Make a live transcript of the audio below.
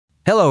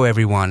Hello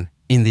everyone!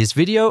 In this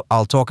video,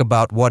 I'll talk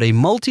about what a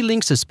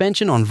multi-link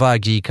suspension on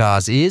VAG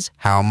cars is,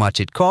 how much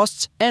it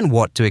costs, and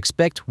what to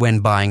expect when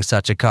buying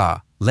such a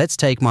car. Let's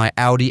take my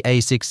Audi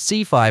A6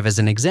 C5 as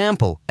an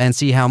example and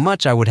see how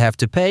much I would have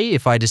to pay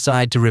if I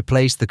decide to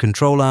replace the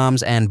control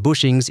arms and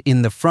bushings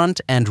in the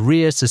front and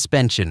rear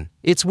suspension.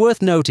 It's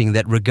worth noting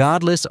that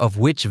regardless of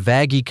which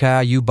VAG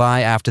car you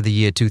buy after the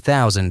year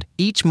 2000,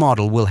 each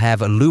model will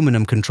have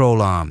aluminum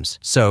control arms.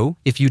 So,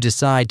 if you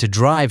decide to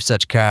drive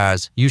such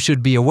cars, you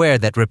should be aware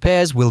that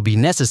repairs will be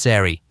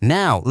necessary.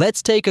 Now,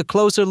 let's take a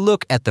closer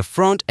look at the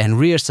front and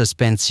rear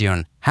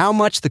suspension. How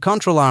much the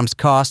control arms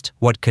cost,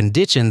 what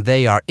condition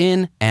they are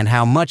in, and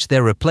how much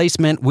their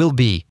replacement will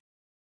be.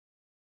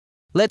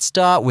 Let's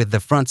start with the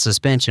front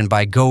suspension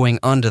by going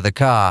under the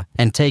car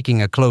and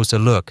taking a closer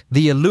look.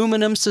 The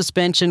aluminum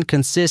suspension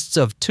consists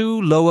of two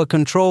lower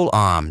control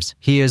arms.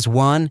 Here's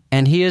one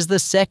and here's the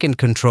second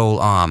control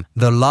arm.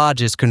 The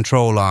largest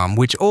control arm,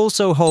 which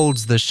also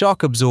holds the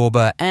shock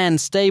absorber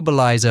and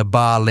stabilizer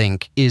bar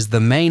link, is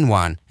the main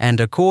one, and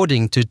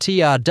according to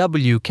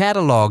TRW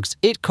catalogs,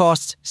 it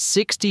costs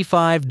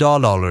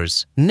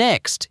 $65.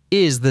 Next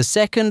is the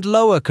second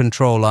lower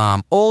control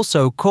arm,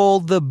 also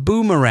called the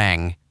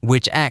boomerang,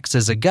 which acts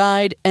as a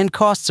guide and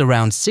costs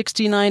around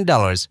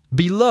 $69.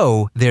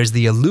 Below, there's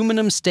the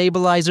aluminum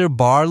stabilizer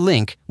bar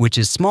link, which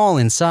is small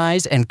in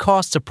size and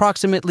costs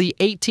approximately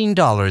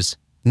 $18.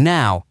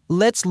 Now,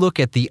 let's look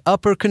at the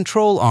upper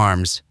control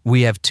arms.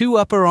 We have two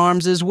upper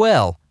arms as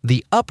well,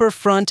 the upper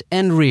front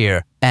and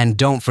rear. And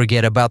don't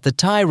forget about the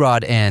tie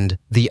rod end.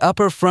 The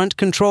upper front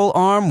control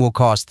arm will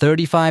cost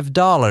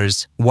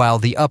 $35, while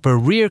the upper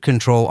rear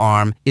control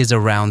arm is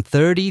around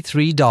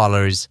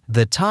 $33.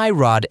 The tie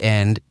rod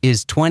end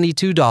is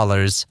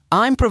 $22.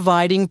 I'm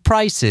providing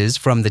prices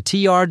from the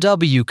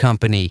TRW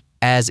company,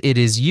 as it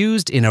is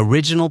used in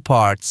original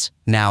parts.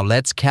 Now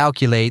let's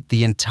calculate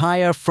the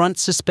entire front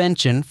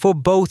suspension for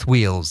both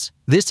wheels.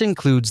 This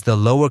includes the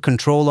lower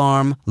control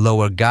arm,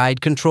 lower guide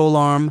control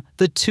arm,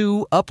 the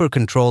two upper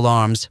control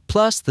arms,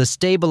 plus the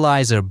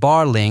stabilizer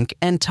bar link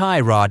and tie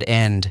rod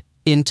end.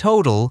 In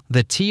total,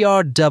 the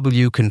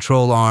TRW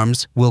control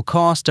arms will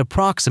cost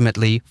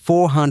approximately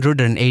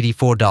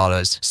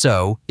 $484.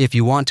 So, if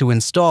you want to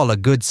install a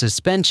good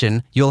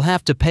suspension, you'll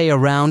have to pay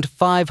around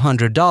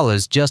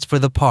 $500 just for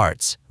the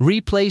parts.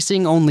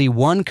 Replacing only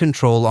one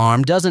control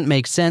arm doesn't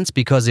make sense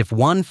because if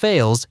one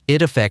fails,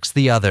 it affects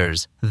the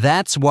others.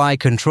 That's why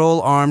control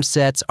arm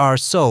sets are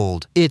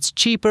sold. It's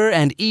cheaper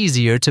and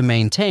easier to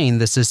maintain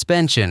the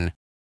suspension.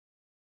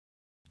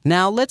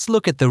 Now let's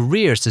look at the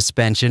rear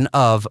suspension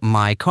of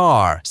my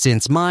car.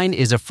 Since mine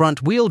is a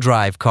front-wheel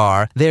drive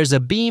car, there's a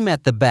beam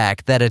at the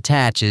back that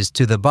attaches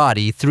to the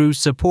body through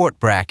support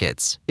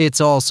brackets.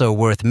 It's also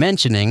worth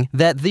mentioning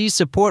that these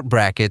support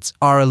brackets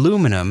are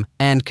aluminum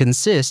and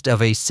consist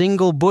of a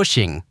single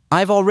bushing.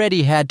 I've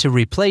already had to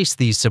replace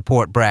these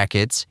support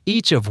brackets,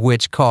 each of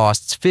which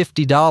costs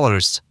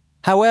 $50.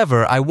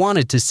 However, I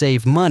wanted to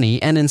save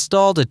money and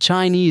installed a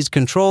Chinese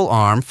control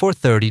arm for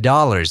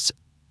 $30.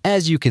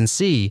 As you can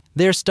see,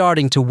 they're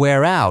starting to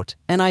wear out,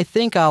 and I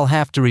think I'll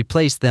have to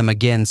replace them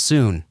again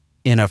soon.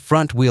 In a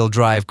front-wheel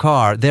drive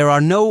car, there are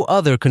no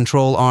other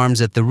control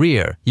arms at the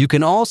rear. You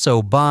can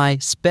also buy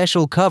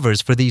special covers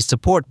for these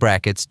support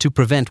brackets to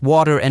prevent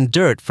water and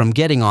dirt from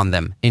getting on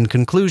them. In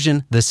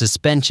conclusion, the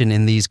suspension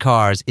in these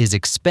cars is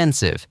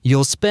expensive.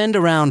 You'll spend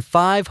around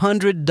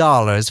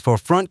 $500 for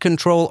front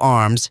control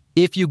arms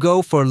if you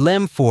go for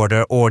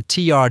Lemforder or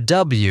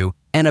TRW,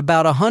 and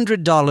about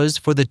 $100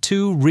 for the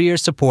two rear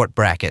support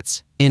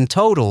brackets. In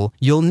total,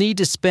 you'll need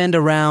to spend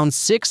around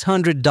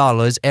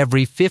 $600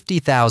 every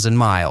 50,000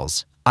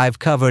 miles. I've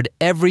covered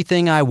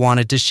everything I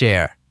wanted to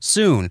share.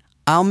 Soon,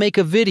 I'll make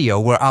a video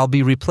where I'll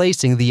be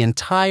replacing the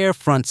entire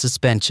front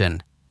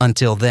suspension.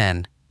 Until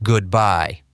then, goodbye.